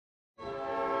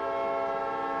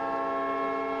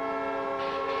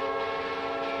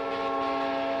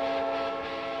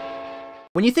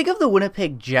When you think of the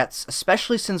Winnipeg Jets,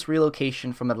 especially since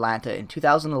relocation from Atlanta in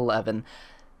 2011,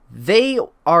 they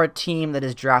are a team that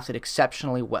is drafted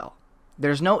exceptionally well.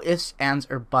 There's no ifs, ands,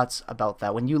 or buts about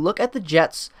that. When you look at the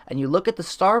Jets and you look at the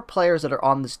star players that are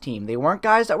on this team, they weren't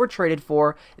guys that were traded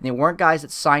for, and they weren't guys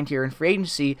that signed here in free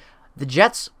agency. The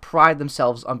Jets pride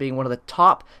themselves on being one of the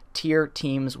top tier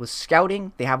teams with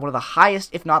scouting. They have one of the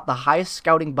highest, if not the highest,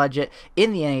 scouting budget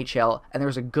in the NHL, and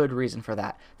there's a good reason for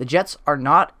that. The Jets are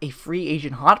not a free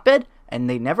agent hotbed, and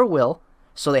they never will,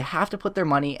 so they have to put their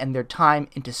money and their time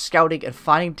into scouting and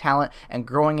finding talent and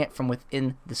growing it from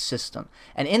within the system.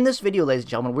 And in this video, ladies and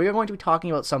gentlemen, we're going to be talking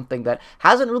about something that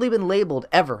hasn't really been labeled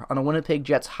ever on a Winnipeg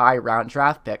Jets high round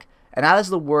draft pick, and that is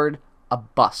the word a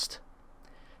bust.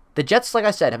 The Jets, like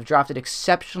I said, have drafted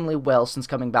exceptionally well since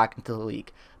coming back into the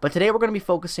league. But today we're going to be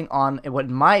focusing on what,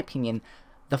 in my opinion,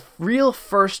 the real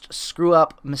first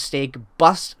screw-up, mistake,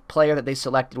 bust player that they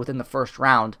selected within the first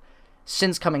round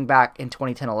since coming back in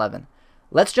 2010-11.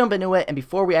 Let's jump into it, and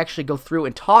before we actually go through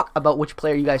and talk about which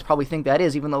player you guys probably think that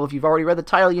is, even though if you've already read the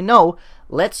title, you know,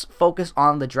 let's focus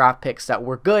on the draft picks that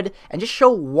were good and just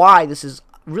show why this is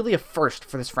really a first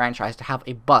for this franchise to have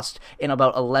a bust in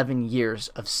about 11 years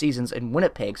of seasons in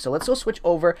Winnipeg. So let's go switch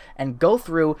over and go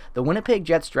through the Winnipeg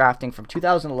Jets drafting from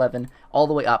 2011 all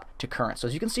the way up to current. So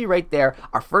as you can see right there,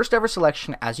 our first ever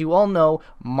selection, as you all know,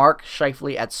 Mark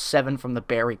Scheifele at 7 from the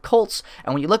Barrie Colts.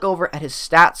 And when you look over at his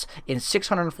stats in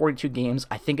 642 games,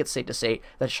 I think it's safe to say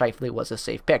that Scheifele was a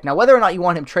safe pick. Now, whether or not you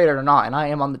want him traded or not, and I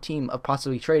am on the team of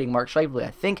possibly trading Mark Scheifele,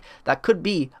 I think that could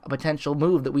be a potential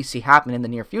move that we see happen in the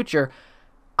near future.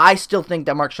 I still think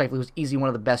that Mark Scheifele was easily one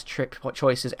of the best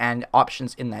choices and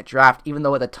options in that draft, even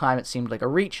though at the time it seemed like a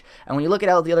reach. And when you look at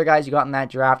all the other guys you got in that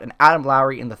draft, and Adam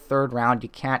Lowry in the 3rd round, you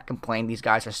can't complain. These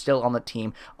guys are still on the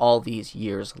team all these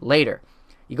years later.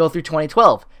 You go through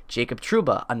 2012, Jacob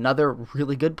Trouba, another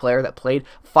really good player that played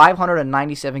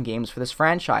 597 games for this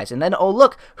franchise. And then, oh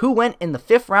look, who went in the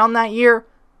 5th round that year?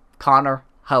 Connor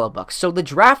Hellebuyck. So the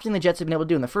drafting the Jets have been able to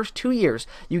do in the first 2 years,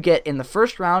 you get in the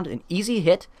 1st round an easy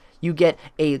hit. You get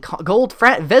a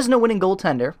Vezina winning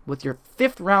goaltender with your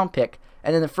 5th round pick,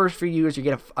 and then the first few years you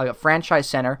get a franchise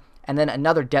center, and then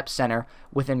another depth center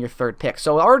within your 3rd pick.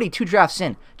 So already 2 drafts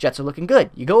in, Jets are looking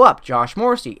good. You go up, Josh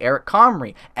Morrissey, Eric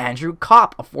Comrie, Andrew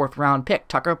Kopp, a 4th round pick,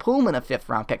 Tucker Pullman, a 5th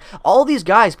round pick. All these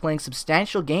guys playing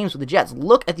substantial games with the Jets.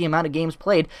 Look at the amount of games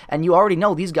played, and you already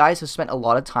know these guys have spent a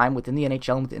lot of time within the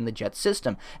NHL and within the Jets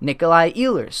system. Nikolai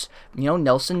Ehlers,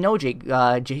 Nelson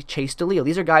Noje, Chase DeLeo.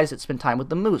 These are guys that spent time with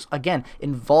the Moose. Again,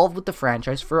 involved with the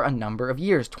franchise for a number of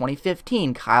years.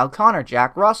 2015, Kyle Connor,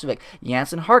 Jack Roslovic,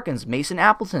 Jansen Harkins, Mason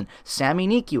Appleton, Sammy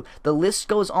Nikiu. The list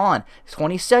goes on.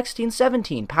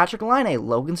 2016-17, Patrick Laine,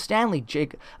 Logan Stanley,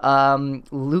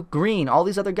 Luke Green, all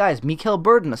these other guys. Mikael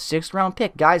Burden, a 6th round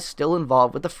pick. Guys still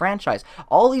involved with the franchise.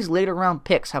 All these later round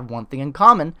picks have one thing in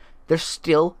common. They're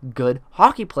still good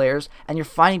hockey players, and you're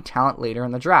finding talent later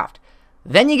in the draft.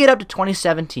 Then you get up to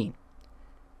 2017.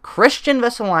 Kristian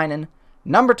Vesalainen,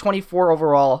 number 24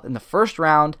 overall in the 1st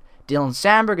round. Dylan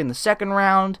Sandberg in the 2nd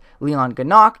round, Leon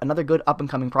Ganok, another good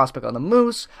up-and-coming prospect on the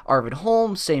Moose, Arvid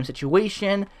Holmes, same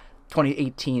situation,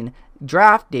 2018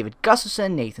 draft, David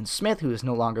Gustafsson, Nathan Smith, who is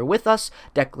no longer with us,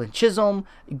 Declan Chisholm,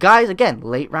 guys, again,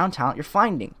 late-round talent you're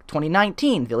finding.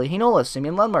 2019, Ville Heinola,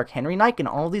 Simeon Lundmark, Henry Niken,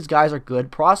 all of these guys are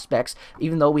good prospects,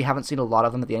 even though we haven't seen a lot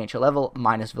of them at the NHL level,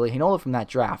 minus Ville Heinola from that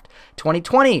draft.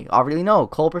 2020, already know,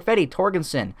 Cole Perfetti,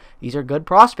 Torgensen, these are good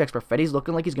prospects. Perfetti's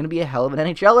looking like he's going to be a hell of an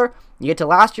NHLer. You get to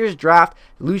last year's draft,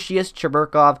 Lucius,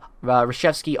 Cheburkov,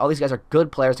 Reshevsky, all these guys are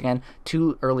good players. Again,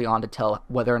 too early on to tell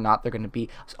whether or not they're going to be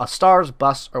stars,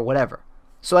 busts, or whatever.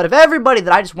 So out of everybody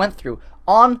that I just went through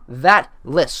on that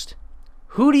list,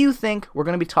 who do you think we're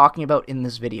going to be talking about in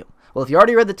this video? Well, if you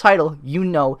already read the title, you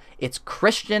know it's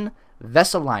Kristian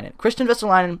Vesalainen. Kristian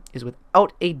Vesalainen is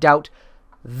without a doubt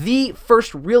the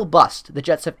first real bust the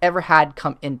Jets have ever had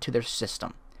come into their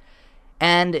system.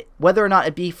 And whether or not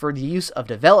it be for the use of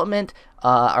development,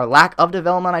 or lack of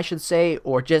development, I should say,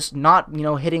 or just not,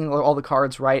 hitting all the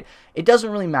cards right, it doesn't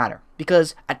really matter.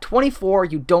 Because at 24,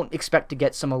 you don't expect to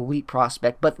get some elite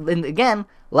prospect. But then again,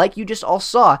 like you just all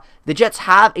saw, the Jets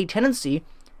have a tendency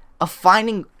of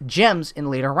finding gems in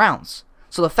later rounds.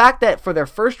 So the fact that for their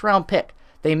 1st round pick,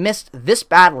 they missed this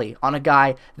badly on a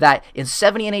guy that in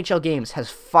 70 NHL games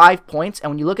has 5 points, and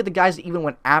when you look at the guys that even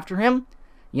went after him,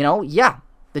 yeah,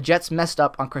 the Jets messed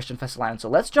up on Kristian Vesalainen. So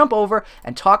let's jump over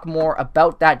and talk more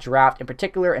about that draft in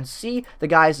particular and see the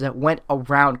guys that went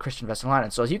around Kristian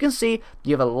Vesalainen. So as you can see,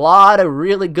 you have a lot of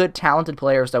really good, talented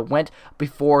players that went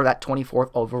before that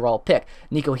 24th overall pick.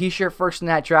 Nico Hischier first in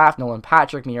that draft, Nolan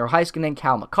Patrick, Miro Heiskanen,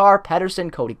 Cal McCarr, Pedersen,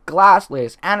 Cody Glass,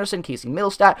 Elias Anderson, Casey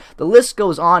Middlestat. The list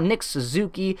goes on. Nick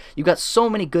Suzuki. You got so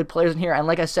many good players in here. And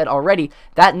like I said already,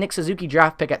 that Nick Suzuki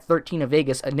draft pick at 13 of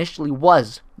Vegas initially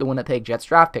was the Winnipeg Jets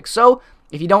draft pick. So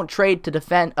if you don't trade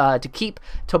to keep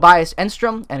Tobias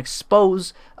Enstrom and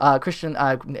expose Christian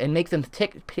and make them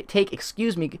take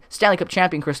Stanley Cup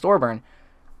champion Chris Thorburn,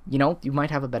 you know, you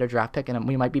might have a better draft pick, and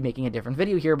we might be making a different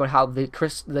video here about how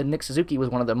the Nick Suzuki was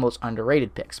one of the most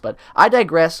underrated picks. But I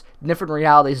digress. Different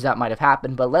realities that might have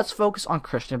happened, but let's focus on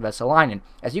Kristian Vesalainen.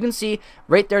 As you can see,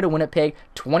 right there to Winnipeg,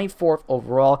 24th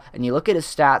overall, and you look at his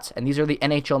stats, and these are the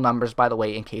NHL numbers, by the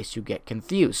way, in case you get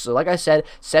confused. So like I said,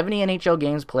 70 NHL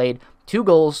games played, 2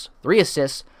 goals, 3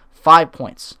 assists, 5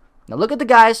 points. Now look at the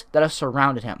guys that have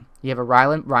surrounded him. You have a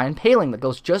Ryan Poehling that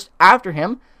goes just after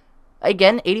him.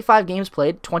 Again, 85 games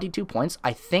played, 22 points.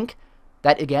 I think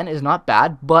that, again, is not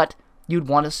bad, but you'd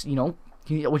want to, you know,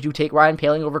 would you take Ryan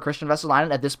Poehling over Kristian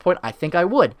Vesalainen? At this point, I think I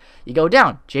would. You go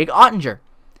down, Jake Ottinger.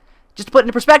 Just to put it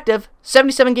into perspective,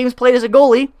 77 games played as a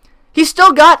goalie, he's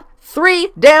still got 3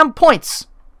 damn points.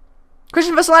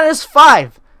 Kristian Vesalainen is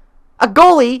 5. A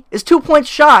goalie is 2 points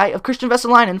shy of Kristian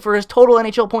Vesalainen for his total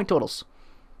NHL point totals.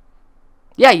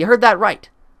 Yeah, you heard that right.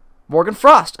 Morgan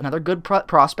Frost, another good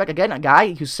prospect. Again, a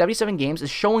guy who's 77 games is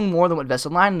showing more than what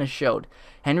Vesalainen has showed.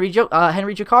 Henry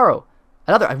Joccaro,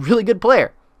 a really good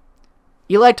player.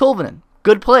 Eli Tolvanen,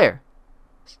 good player.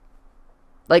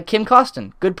 Like Kim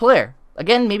Costin, good player.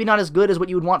 Again, maybe not as good as what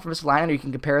you would want from Vesalainen, or you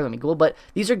can compare them equal, but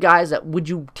these are guys that, would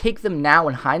you take them now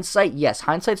in hindsight? Yes,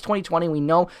 hindsight's 2020. We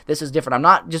know this is different. I'm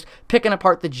not just picking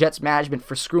apart the Jets management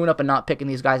for screwing up and not picking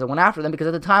these guys that went after them, because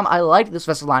at the time I liked this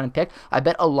Vesalainen pick. I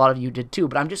bet a lot of you did too,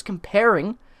 but I'm just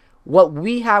comparing what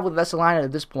we have with Vesalainen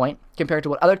at this point compared to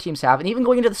what other teams have, and even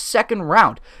going into the second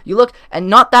round. You look, and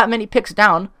not that many picks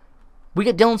down, we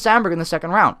get Dylan Samberg in the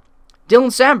second round. Dylan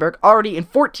Samberg, already in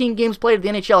 14 games played at the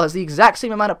NHL, has the exact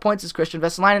same amount of points as Kristian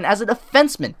Vesalainen as a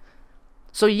defenseman.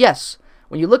 So yes,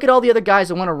 when you look at all the other guys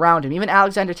that went around him, even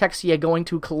Alexander Texier going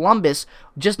to Columbus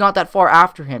just not that far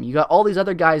after him, you got all these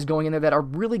other guys going in there that are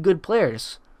really good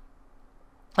players.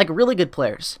 Like, really good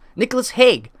players. Nicholas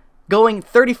Hague going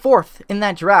 34th in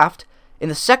that draft in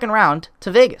the second round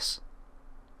to Vegas.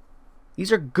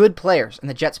 These are good players, and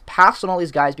the Jets passed on all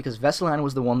these guys because Vesalainen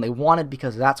was the one they wanted,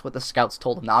 because that's what the scouts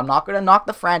told them. Now, I'm not going to knock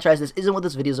the franchise. This isn't what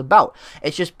this video is about.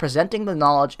 It's just presenting the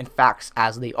knowledge and facts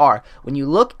as they are. When you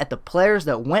look at the players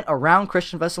that went around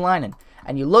Kristian Vesalainen,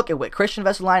 and you look at what Kristian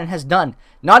Vesalainen has done,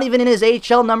 not even in his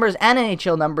AHL numbers and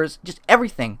NHL numbers, just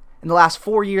everything in the last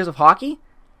 4 years of hockey,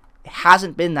 it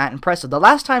hasn't been that impressive. The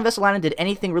last time Vesalainen did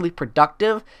anything really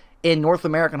productive in North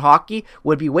American hockey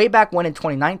would be way back when in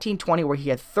 2019-20, where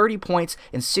he had 30 points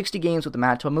in 60 games with the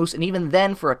Manitoba Moose, and even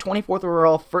then, for a 24th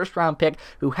overall first-round pick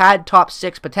who had top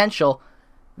 6 potential,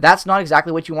 that's not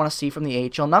exactly what you want to see from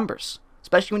the AHL numbers.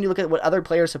 Especially when you look at what other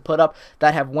players have put up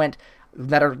that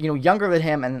are, you know, younger than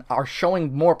him and are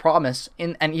showing more promise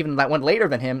and even that went later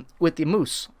than him with the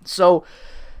Moose. So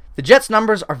the Jets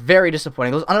numbers are very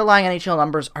disappointing. Those underlying NHL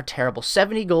numbers are terrible.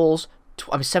 70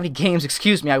 games,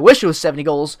 excuse me. I wish it was 70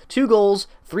 goals. 2 goals,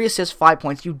 3 assists, 5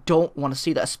 points. You don't want to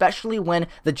see that, especially when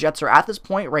the Jets are at this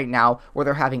point right now where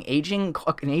they're having an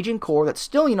aging core that's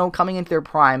still, you know, coming into their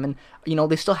prime, and, you know,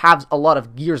 they still have a lot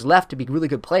of years left to be really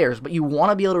good players, but you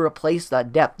want to be able to replace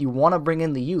that depth. You want to bring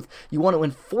in the youth. You want to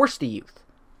enforce the youth.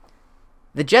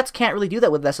 The Jets can't really do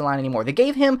that with Vesalainen anymore. They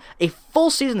gave him a full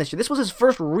season this year. This was his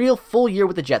first real full year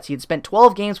with the Jets. He had spent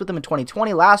 12 games with them in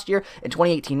 2020 last year. In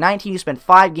 2018-19, he spent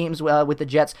 5 games with the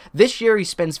Jets. This year, he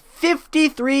spends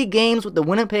 53 games with the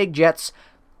Winnipeg Jets.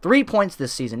 3 points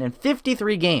this season in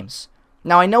 53 games.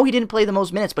 Now, I know he didn't play the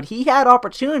most minutes, but he had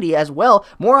opportunity as well.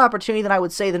 More opportunity than I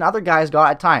would say than other guys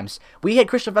got at times. We had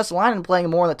Kristian Vesalainen playing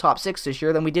more in the top 6 this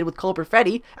year than we did with Cole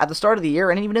Perfetti at the start of the year,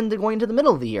 and even going into the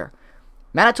middle of the year.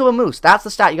 Manitoba Moose, that's the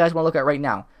stat you guys want to look at right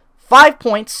now. 5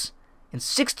 points in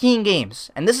 16 games.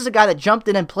 And this is a guy that jumped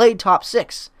in and played top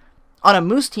 6 on a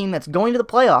Moose team that's going to the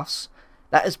playoffs.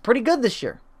 That is pretty good this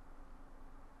year.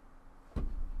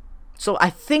 So I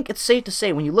think it's safe to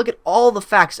say, when you look at all the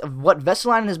facts of what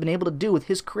Vesalainen has been able to do with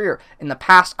his career in the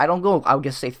past, I would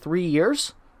guess say 3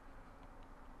 years,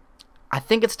 I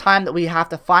think it's time that we have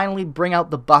to finally bring out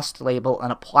the bust label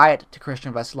and apply it to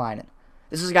Kristian Vesalainen.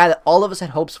 This is a guy that all of us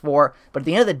had hopes for, but at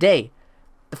the end of the day,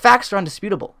 the facts are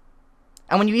undisputable.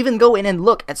 And when you even go in and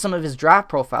look at some of his draft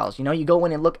profiles, you go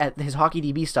in and look at his hockey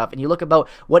DB stuff, and you look about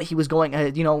what he was going,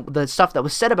 the stuff that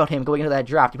was said about him going into that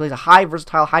draft. He plays a high,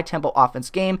 versatile, high-tempo offense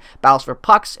game, battles for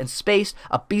pucks and space,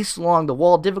 a beast along the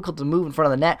wall, difficult to move in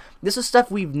front of the net. This is stuff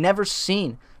we've never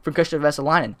seen from Kristian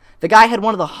Vesalainen. The guy had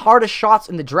one of the hardest shots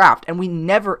in the draft, and we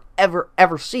never, ever,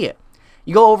 ever see it.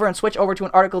 You go over and switch over to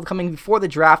an article coming before the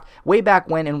draft, way back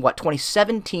when in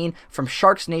 2017, from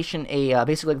Sharks Nation,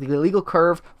 basically the illegal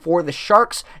curve for the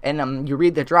Sharks, and you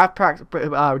read the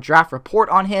draft report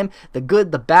on him, the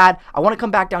good, the bad. I want to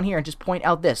come back down here and just point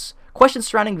out this. Questions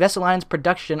surrounding Vesalainen's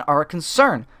production are a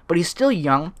concern, but he's still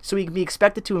young, so he can be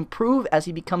expected to improve as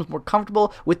he becomes more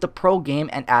comfortable with the pro game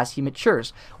and as he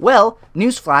matures. Well,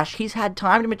 newsflash, he's had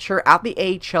time to mature at the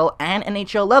AHL and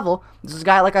NHL level. This is a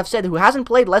guy, like I've said, who hasn't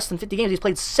played less than 50 games. He's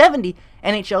played 70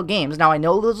 NHL games. Now, I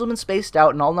know those have been spaced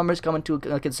out and all numbers come into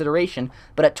consideration,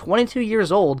 but at 22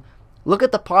 years old, look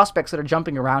at the prospects that are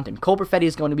jumping around him. Cole Perfetti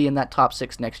is going to be in that top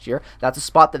 6 next year. That's a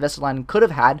spot that Vesalainen could have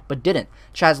had, but didn't.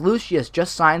 Chaz Lucius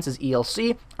just signs his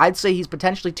ELC. I'd say he's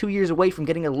potentially 2 years away from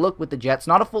getting a look with the Jets.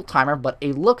 Not a full-timer, but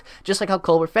a look, just like how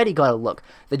Cole Perfetti got a look.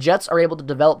 The Jets are able to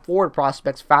develop forward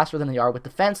prospects faster than they are with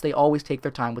defense. They always take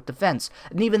their time with defense.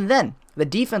 And even then, the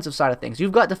defensive side of things,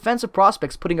 you've got defensive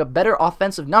prospects putting up better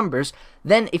offensive numbers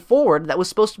than a forward that was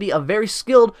supposed to be a very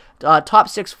skilled top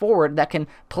 6 forward that can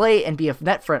play and be a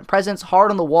net front presence, hard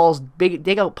on the walls,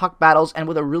 dig out puck battles, and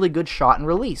with a really good shot and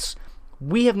release.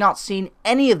 We have not seen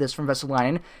any of this from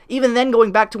Vesalainen. Even then,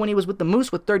 going back to when he was with the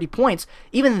Moose with 30 points,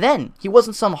 even then, he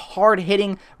wasn't some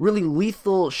hard-hitting, really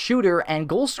lethal shooter and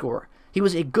goal scorer. He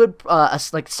was a good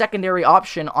secondary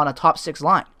option on a top 6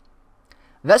 line.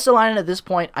 Vesalainen at this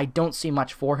point, I don't see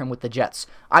much for him with the Jets.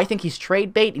 I think he's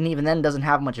trade bait, and even then doesn't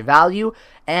have much value,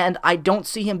 and I don't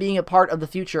see him being a part of the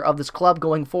future of this club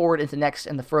going forward into next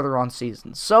and the further on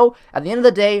seasons. So, at the end of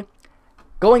the day,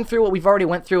 going through what we've already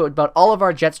went through about all of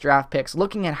our Jets draft picks,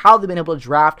 looking at how they've been able to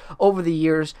draft over the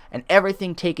years and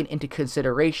everything taken into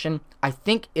consideration, I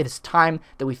think it is time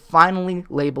that we finally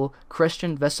label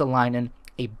Kristian Vesalainen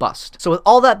a bust. So with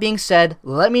all that being said,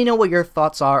 let me know what your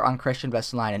thoughts are on Kristian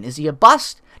Vesalainen. Is he a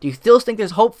bust? Do you still think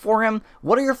there's hope for him?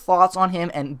 What are your thoughts on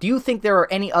him? And do you think there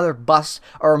are any other busts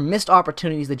or missed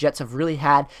opportunities the Jets have really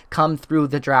had come through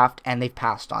the draft and they've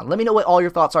passed on? Let me know what all your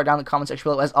thoughts are down in the comment section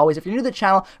below. As always, if you're new to the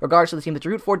channel, regardless of the team that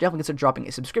you root for, definitely consider dropping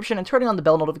a subscription and turning on the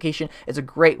bell notification. It's a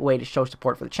great way to show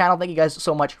support for the channel. Thank you guys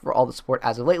so much for all the support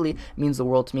as of lately. It means the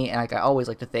world to me. And like I always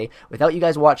like to say, without you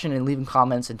guys watching and leaving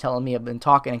comments and telling me I've been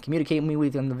talking and communicating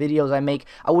with me in the videos I make,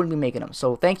 I wouldn't be making them.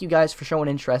 So thank you guys for showing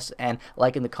interest and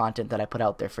liking the content that I put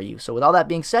out there for you. So with all that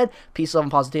being said, peace, love,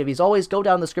 and positivity as always. Go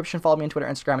down in the description, follow me on Twitter,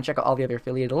 Instagram, and check out all the other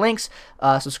affiliated links.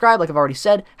 Subscribe, like I've already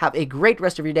said. Have a great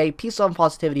rest of your day. Peace, love, and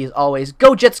positivity as always.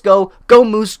 Go Jets, go! Go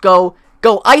Moose, go!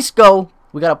 Go Ice, go!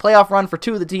 We got a playoff run for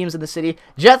 2 of the teams in the city.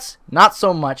 Jets, not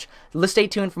so much. Let's stay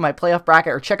tuned for my playoff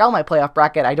bracket, or check out my playoff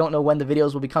bracket. I don't know when the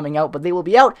videos will be coming out, but they will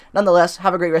be out. Nonetheless,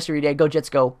 have a great rest of your day. Go Jets,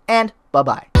 go, and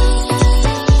bye-bye.